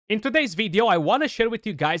In today's video, I want to share with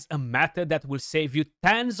you guys a method that will save you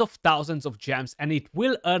tens of thousands of gems and it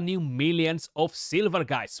will earn you millions of silver,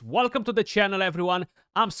 guys. Welcome to the channel, everyone.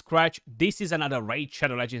 I'm Skratch. This is another Raid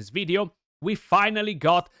Shadow Legends video. We finally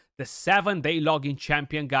got the 7-day login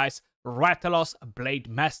champion, guys, RATHALOS Blade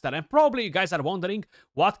Master. And probably you guys are wondering,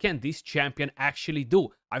 what can this champion actually do?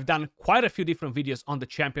 I've done quite a few different videos on the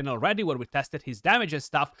champion already where we tested his damage and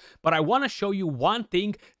stuff, but I want to show you one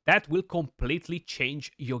thing that will completely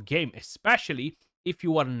change your game, especially if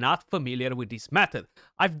you are not familiar with this method.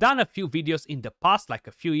 I've done a few videos in the past, like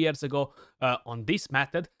a few years ago, on this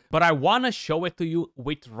method, but I want to show it to you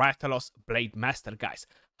with RATHALOS Blade Master, guys.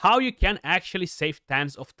 How you can actually save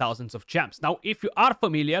tens of thousands of gems. Now, if you are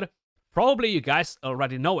familiar, probably you guys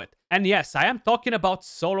already know it. And yes, I am talking about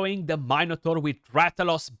soloing the Minotaur with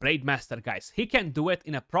RATHALOS Blade Master, guys. He can do it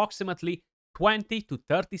in approximately 20 to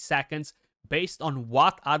 30 seconds based on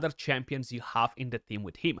what other champions you have in the team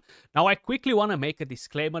with him. Now, I quickly want to make a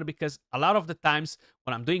disclaimer because a lot of the times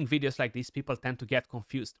when I'm doing videos like this, people tend to get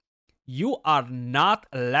confused. You are not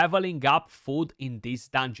leveling up food in this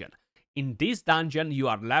dungeon. In this dungeon, you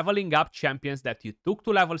are leveling up champions that you took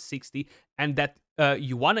to level 60 and that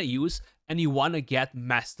you want to use and you want to get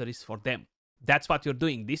masteries for them. That's what you're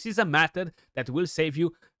doing. This is a method that will save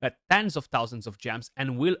you tens of thousands of gems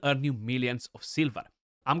and will earn you millions of silver.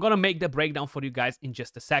 I'm going to make the breakdown for you guys in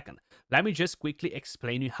just a second. Let me just quickly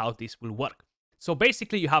explain you how this will work. So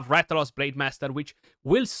basically, you have RATHALOS Blade Master, which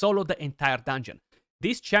will solo the entire dungeon.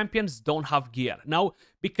 These champions don't have gear. Now,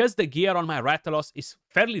 because the gear on my RATHALOS is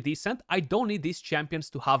fairly decent, I don't need these champions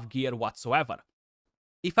to have gear whatsoever.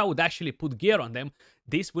 If I would actually put gear on them,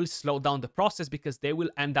 this will slow down the process because they will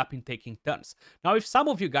end up in taking turns. Now, if some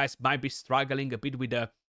of you guys might be struggling a bit with the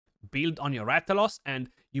build on your RATHALOS and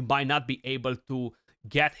you might not be able to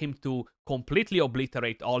get him to completely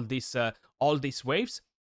obliterate all these waves,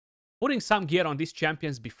 putting some gear on these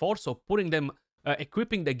champions before, so putting them,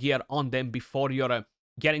 equipping the gear on them before you're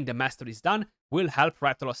getting the masteries done will help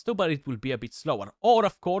RATHALOS too, but it will be a bit slower. Or,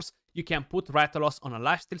 of course, you can put RATHALOS on a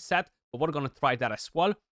lifesteal set, but we're going to try that as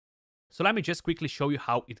well. So let me just quickly show you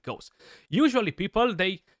how it goes. Usually people,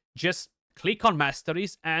 they just click on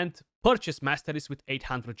masteries and purchase masteries with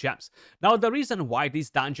 800 gems. Now, the reason why this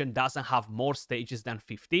dungeon doesn't have more stages than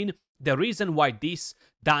 15, the reason why this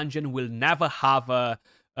dungeon will never have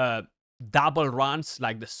double runs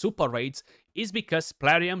like the super raids is because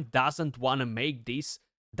Plarium doesn't want to make this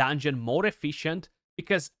dungeon more efficient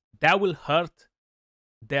because that will hurt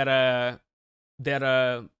their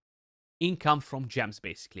income from gems,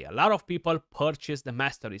 basically. A lot of people purchase the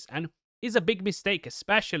masteries and it's a big mistake,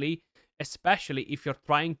 especially if you're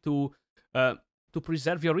trying to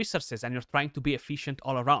preserve your resources and you're trying to be efficient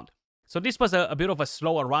all around. So this was a bit of a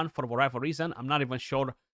slower run for whatever reason. I'm not even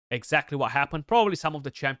sure exactly what happened. Probably some of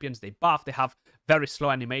the champions they buff, they have very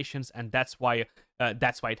slow animations, and that's why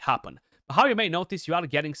it happened. But how you may notice, you are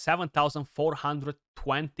getting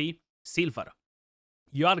 7,420 silver.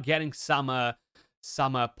 You are getting some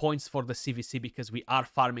points for the CVC because we are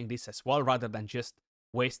farming this as well rather than just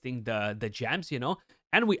wasting the gems, you know.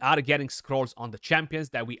 And we are getting scrolls on the champions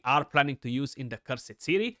that we are planning to use in the Cursed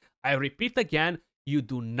City. I repeat again, you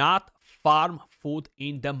do not farm food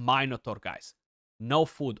in the Minotaur, guys. No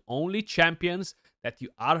food, only champions that you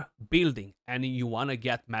are building and you want to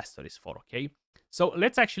get masteries for, okay? So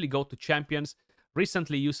let's actually go to champions,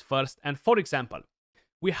 recently used first. And for example,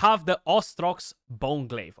 we have the Ostrox Bone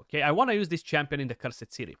Glaive, okay? I want to use this champion in the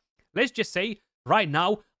Cursed City. Let's just say right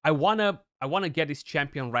now, I wanna get this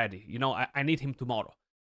champion ready. You know, I need him tomorrow.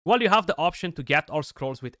 Well, you have the option to get all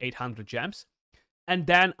scrolls with 800 gems. And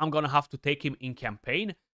then I'm going to have to take him in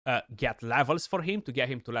campaign, get levels for him to get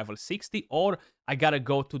him to level 60. Or I got to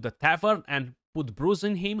go to the tavern and put Bruise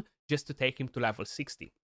in him just to take him to level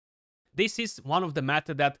 60. This is one of the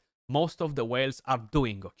methods that most of the whales are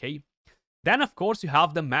doing, okay? Then, of course, you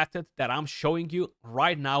have the method that I'm showing you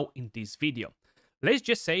right now in this video. Let's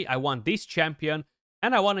just say I want this champion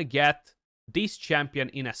and I want to get this champion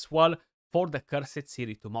in as well for the Cursed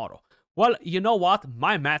City tomorrow. Well, you know what?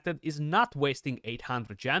 My method is not wasting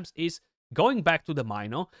 800 gems, is going back to the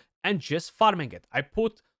Mino and just farming it. I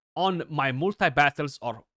put on my multi-battles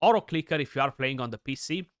or auto-clicker. If you are playing on the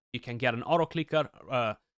PC, you can get an auto-clicker.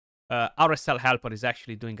 RSL Helper is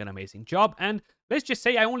actually doing an amazing job. And let's just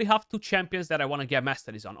say I only have 2 champions that I want to get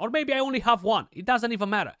masteries on. Or maybe I only have 1. It doesn't even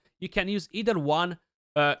matter. You can use either one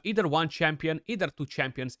champion, either 2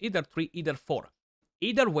 champions, either 3, either 4.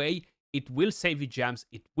 Either way, it will save you gems.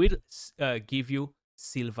 It will give you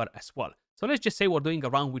silver as well. So let's just say we're doing a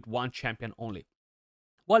round with 1 champion only.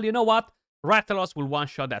 Well, you know what? RATHALOS will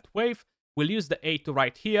one-shot that wave. We'll use the A2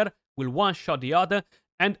 right here. We'll one-shot the other.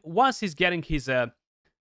 And once he's getting his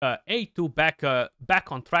A2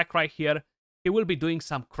 back on track right here, he will be doing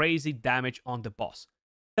some crazy damage on the boss.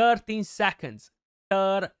 13 seconds.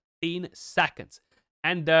 13 seconds.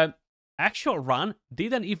 And the actual run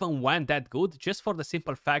didn't even went that good, just for the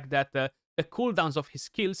simple fact that the cooldowns of his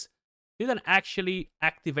skills didn't actually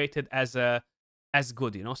activate it as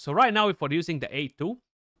good, you know. So right now, if we're using the A2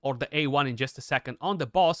 or the A1 in just a second on the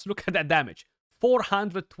boss, look at that damage.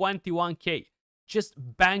 421k. Just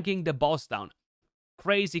banging the boss down.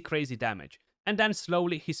 Crazy, crazy damage. And then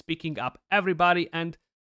slowly he's picking up everybody and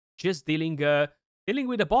just dealing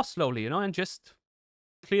with the boss slowly, you know, and just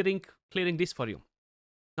clearing this for you.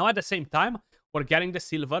 Now at the same time, we're getting the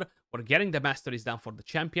silver, we're getting the masteries down for the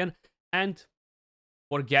champion, and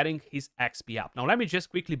we're getting his XP up. Now let me just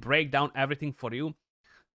quickly break down everything for you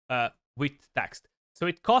with text. So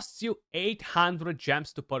it costs you 800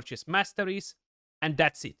 gems to purchase masteries, and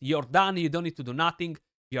that's it. You're done, you don't need to do nothing.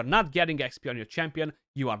 You're not getting XP on your champion,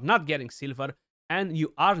 you are not getting silver, and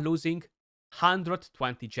you are losing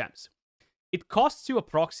 120 gems. It costs you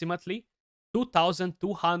approximately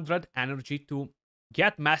 2,200 energy to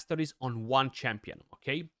get masteries on one champion,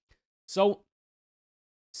 okay? So,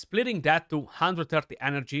 splitting that to 130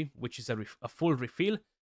 energy, which is a full refill,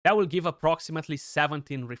 that will give approximately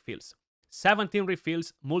 17 refills. 17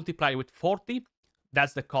 refills multiplied with 40,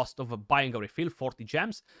 that's the cost of buying a refill, 40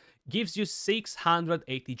 gems, gives you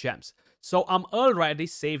 680 gems. So I'm already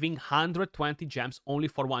saving 120 gems only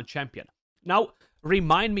for one champion. Now,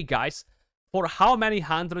 remind me guys, for how many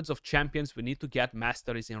hundreds of champions we need to get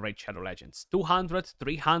masteries in Raid Shadow Legends? 200,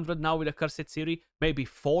 300 now with the Cursed City, maybe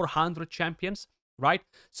 400 champions, right?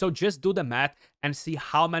 So just do the math and see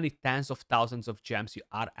how many tens of thousands of gems you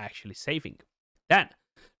are actually saving. Then,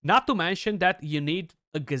 not to mention that you need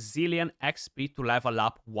a gazillion XP to level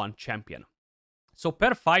up one champion. So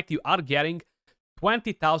per fight, you are getting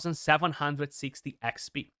 20,760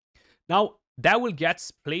 XP. Now, that will get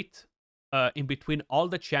split in between all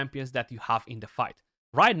the champions that you have in the fight.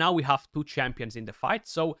 Right now, we have 2 champions in the fight,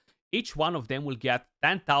 so each one of them will get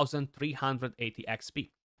 10,380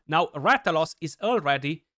 XP. Now, Rathalos is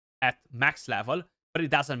already at max level, but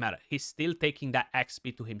it doesn't matter. He's still taking that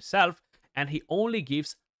XP to himself, and he only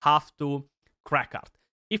gives half to Crackart.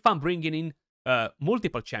 If I'm bringing in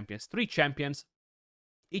multiple champions, 3 champions,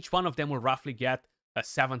 each one of them will roughly get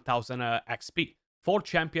 7,000 XP. 4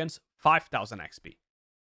 champions, 5,000 XP.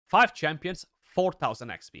 5 champions, 4,000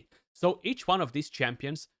 XP. So each one of these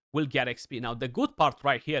champions will get XP. Now, the good part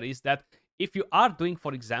right here is that if you are doing,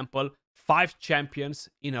 for example, 5 champions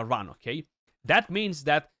in a run, okay, that means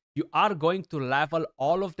that you are going to level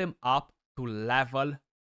all of them up to level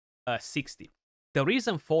 60. The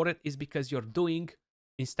reason for it is because you're doing,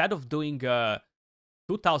 instead of doing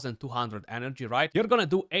 2,200 energy, right, you're gonna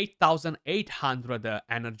do 8,800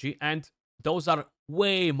 energy, and those are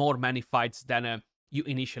way more many fights than you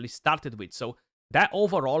initially started with. So that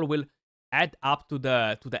overall will add up to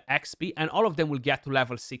the XP, and all of them will get to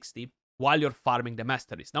level 60 while you're farming the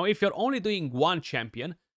masteries. Now, if you're only doing one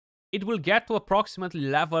champion, it will get to approximately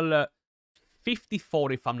level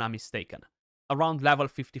 54, if I'm not mistaken. Around level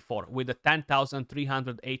 54 with a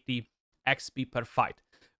 10,380 XP per fight.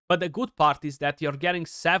 But the good part is that you're getting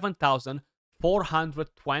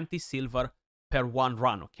 7,420 silver per one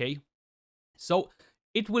run, okay? So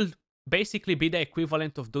it will basically be the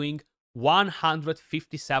equivalent of doing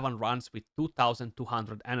 157 runs with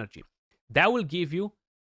 2,200 energy. That will give you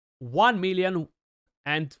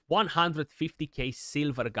 1,150,000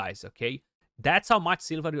 silver, guys, okay? That's how much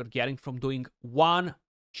silver you're getting from doing one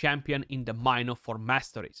champion in the Mino for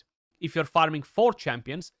masteries. If you're farming 4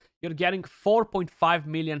 champions, you're getting 4.5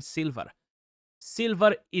 million silver.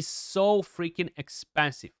 Silver is so freaking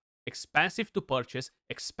expensive. Expensive to purchase,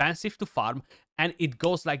 expensive to farm, and it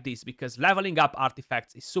goes like this because leveling up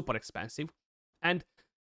artifacts is super expensive. And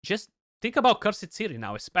just think about Cursed City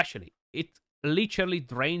now, especially. It literally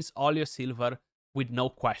drains all your silver with no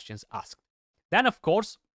questions asked. Then, of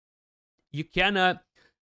course, you can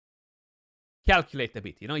calculate a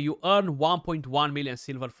bit. You know, you earn 1.1 million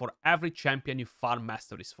silver for every champion you farm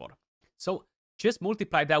masteries for. So just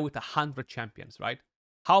multiply that with 100 champions, right?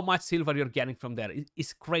 How much silver you're getting from there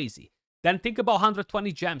is crazy. Then think about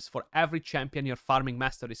 120 gems for every champion you're farming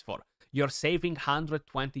masteries for. You're saving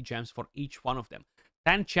 120 gems for each one of them.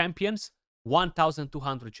 10 champions,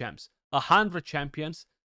 1,200 gems. 100 champions,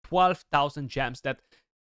 12,000 gems that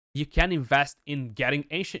you can invest in getting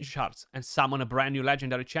ancient shards and summon a brand new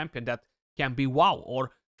legendary champion that can be WoW,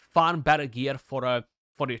 or farm better gear for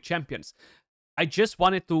your champions. I just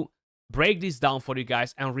wanted to break this down for you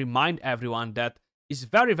guys and remind everyone that it's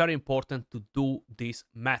very, very important to do this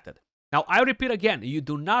method. Now, I repeat again, you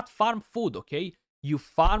do not farm food, okay? You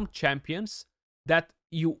farm champions that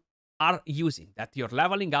you are using, that you're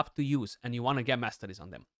leveling up to use, and you want to get masteries on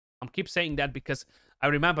them. I keep saying that because I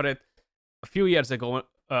remember it a few years ago,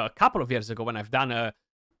 a couple of years ago, when I've done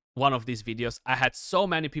one of these videos, I had so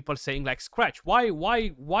many people saying like, Skratch,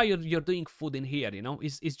 why you're doing food in here? You know,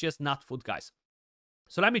 it's just not food, guys.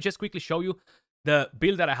 So let me just quickly show you the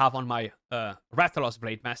build that I have on my RATHALOS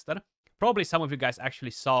Blade Master. Probably some of you guys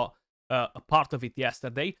actually saw a part of it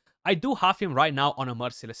yesterday. I do have him right now on a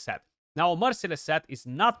Merciless set. Now, a Merciless set is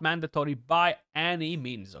not mandatory by any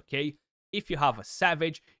means, okay? If you have a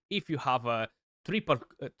Savage, if you have a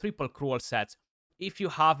triple Cruel set, if you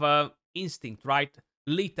have a Instinct, right?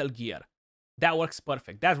 Lethal gear, that works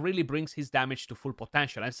perfect. That really brings his damage to full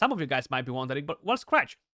potential. And some of you guys might be wondering, but well,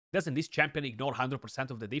 Skratch, doesn't this champion ignore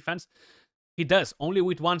 100% of the defense? He does, only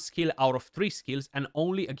with one skill out of 3 skills and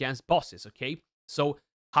only against bosses, okay? So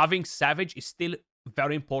having Savage is still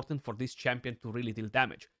very important for this champion to really deal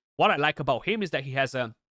damage. What I like about him is that he has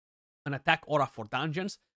an attack aura for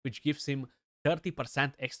dungeons, which gives him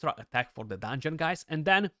 30% extra attack for the dungeon, guys. And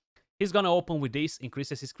then he's gonna open with this,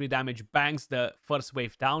 increases his crit damage, bangs the first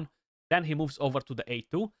wave down. Then he moves over to the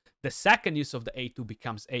A2. The second use of the A2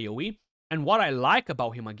 becomes AoE. And what I like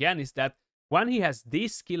about him again is that when he has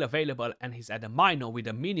this skill available and he's at a minor with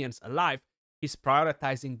the minions alive, he's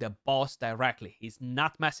prioritizing the boss directly. He's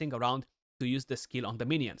not messing around to use the skill on the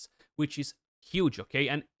minions, which is huge, okay?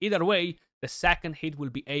 And either way, the second hit will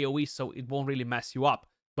be AoE, so it won't really mess you up.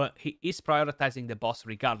 But he is prioritizing the boss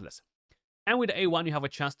regardless. And with A1, you have a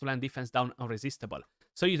chance to land defense down unresistible,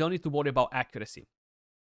 so you don't need to worry about accuracy.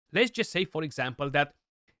 Let's just say, for example, that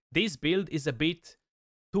this build is a bit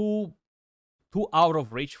too out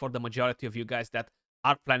of reach for the majority of you guys that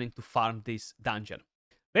are planning to farm this dungeon.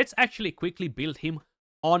 Let's actually quickly build him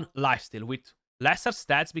on lifesteal with lesser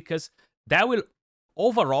stats, because that will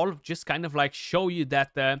overall just kind of like show you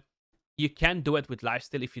that you can do it with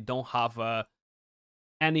lifesteal if you don't have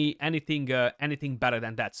anything better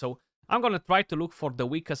than that. So I'm gonna try to look for the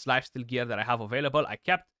weakest lifesteal gear that I have available. I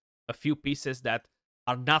kept a few pieces that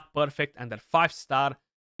are not perfect and they're 5-star,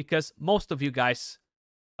 because most of you guys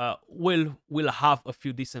will have a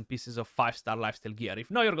few decent pieces of 5-star lifesteal gear. If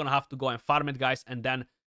not, you're gonna have to go and farm it, guys, and then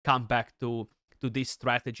come back to this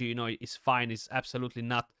strategy. You know, it's fine. It's absolutely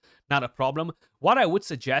not a problem. What I would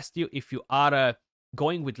suggest you, if you are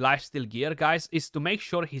going with lifesteal gear, guys, is to make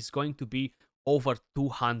sure he's going to be over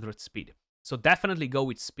 200 speed. So definitely go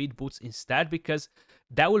with speed boots instead, because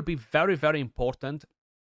that will be very, very important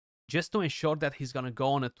just to ensure that he's gonna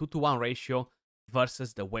go on a 2-to-1 ratio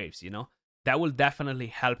versus the waves, you know? That will definitely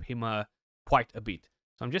help him quite a bit.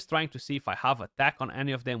 So I'm just trying to see if I have attack on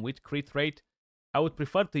any of them with crit rate. I would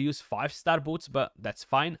prefer to use 5-star boots, but that's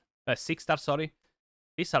fine. 6-star, sorry.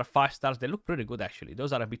 These are 5 stars. They look pretty good, actually.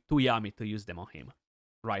 Those are a bit too yummy to use them on him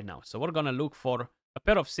right now. So we're gonna look for a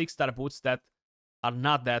pair of 6-star boots that are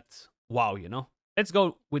not that wow, you know. Let's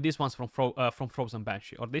go with these ones from Frozen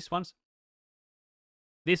Banshee, or these ones.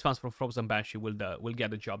 These ones from Frozen Banshee will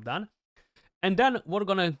get the job done. And then we're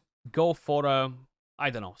gonna go for I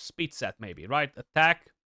don't know, speed set maybe, right? Attack.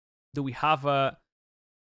 Do we have a,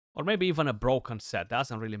 or maybe even a broken set?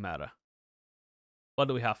 Doesn't really matter. What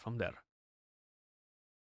do we have from there?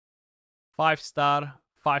 5-star,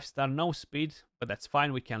 5-star, no speed, but that's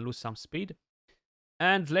fine. We can lose some speed.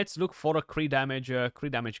 And let's look for a crit damage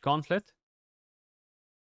gauntlet.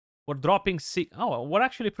 We're dropping 6. Oh, we're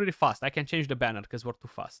actually pretty fast. I can change the banner because we're too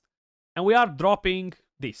fast. And we are dropping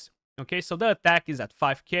this. Okay, so the attack is at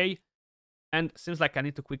 5k. And seems like I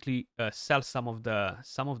need to quickly sell some of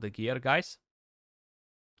the gear, guys.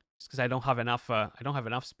 Just because I don't have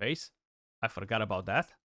enough space. I forgot about that.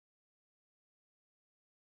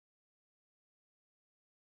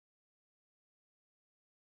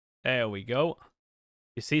 There we go.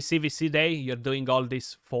 You see, CVC day, you're doing all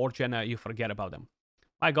this forge and you forget about them.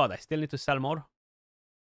 My god, I still need to sell more.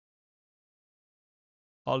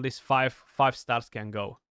 All these 5 stars can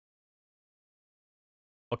go.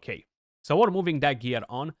 Okay, so we're moving that gear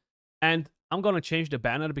on. And I'm going to change the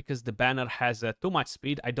banner because the banner has too much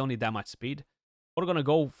speed. I don't need that much speed. We're going to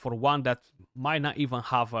go for one that might not even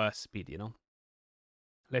have speed, you know.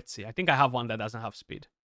 Let's see. I think I have one that doesn't have speed,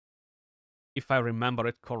 if I remember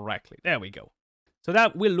it correctly. There we go. So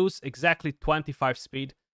that will lose exactly 25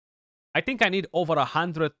 speed. I think I need over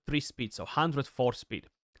 103 speed, so 104 speed.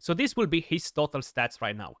 So this will be his total stats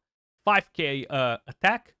right now. 5k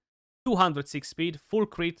attack, 206 speed, full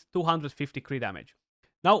crit, 250 crit damage.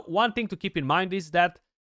 Now, one thing to keep in mind is that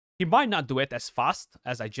he might not do it as fast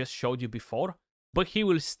as I just showed you before, but he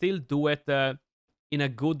will still do it in a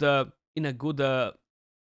good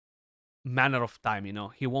manner of time, you know.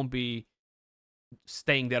 He won't be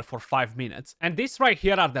staying there for 5 minutes. And this right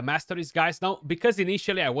here are the masteries, guys. Now, because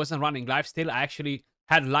initially I wasn't running live still, I actually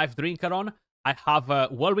had live drinker on. I have a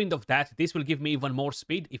whirlwind of that. This will give me even more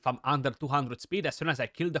speed if I'm under 200 speed. As soon as I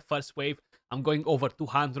kill the first wave, I'm going over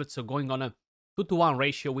 200, so going on a 2-to-1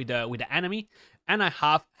 ratio with the enemy. And I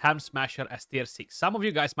have Helm Smasher as tier 6. Some of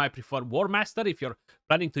you guys might prefer War Master if you're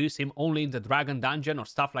planning to use him only in the Dragon Dungeon or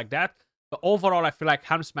stuff like that. But overall, I feel like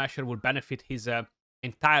Helm Smasher will benefit his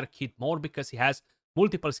entire kit more because he has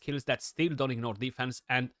multiple skills that still don't ignore defense,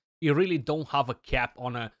 and you really don't have a cap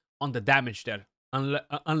on the damage there,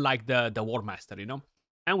 unlike the War Master, you know.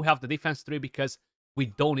 And we have the defense 3 because we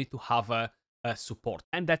don't need to have a support,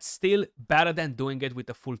 and that's still better than doing it with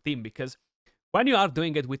a full team, because when you are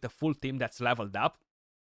doing it with a full team that's leveled up,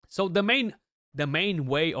 so the main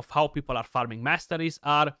way of how people are farming masteries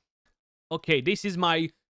are, okay, this is my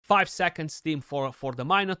 5 seconds team for the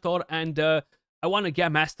Minotaur, and I want to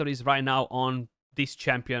get masteries right now on this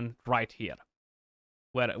champion right here.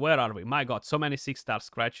 Where are we? My god, so many 6-star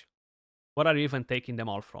Skratch. Where are you even taking them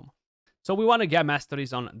all from? So we want to get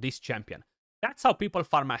masteries on this champion. That's how people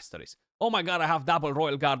farm masteries. Oh my god, I have double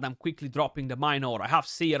Royal Guard, I'm quickly dropping the Minotaur. I have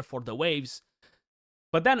Seer for the waves.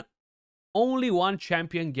 But then only one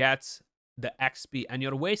champion gets the XP, and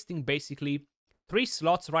you're wasting basically 3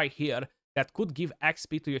 slots right here that could give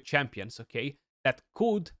XP to your champions, okay? That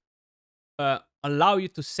could allow you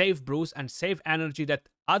to save brews and save energy that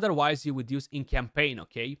otherwise you would use in campaign,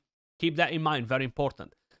 okay? Keep that in mind, very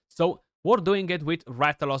important. So we're doing it with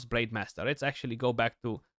RATHALOS Blade Master. Let's actually go back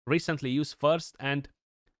to recently used first and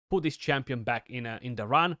put this champion back in the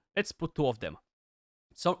run. Let's put 2 of them.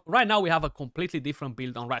 So right now we have a completely different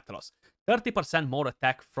build on RATHALOS. 30% more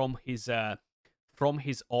attack from his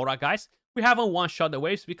aura, guys. We haven't one-shot the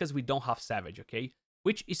waves because we don't have Savage, okay?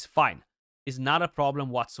 Which is fine. Is not a problem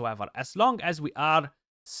whatsoever. As long as we are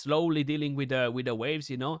slowly dealing with the waves,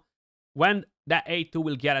 you know, when that A2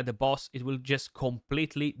 will get at the boss, it will just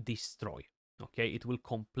completely destroy. Okay, it will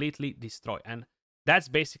completely destroy, and that's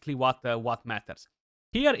basically what matters.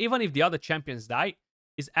 Here, even if the other champions die,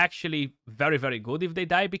 is actually very, very good if they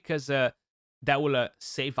die, because that will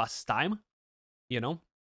save us time. You know,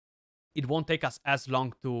 it won't take us as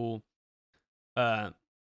long to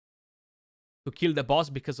kill the boss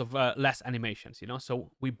because of less animations, you know.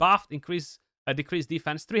 So we buffed, decreased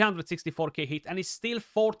defense, 364k hit, and it's still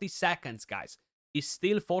 40 seconds, guys. It's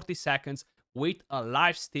still 40 seconds with a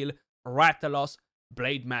lifesteal RATHALOS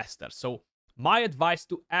Blade Master. So my advice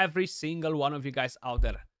to every single one of you guys out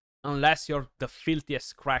there, unless you're the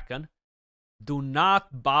filthiest Kraken, do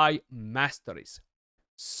not buy masteries.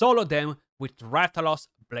 Solo them with RATHALOS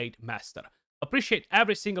Blade Master. Appreciate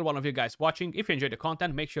every single one of you guys watching. If you enjoyed the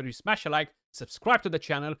content, make sure you smash a like, subscribe to the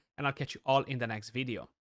channel, and I'll catch you all in the next video.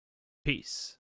 Peace.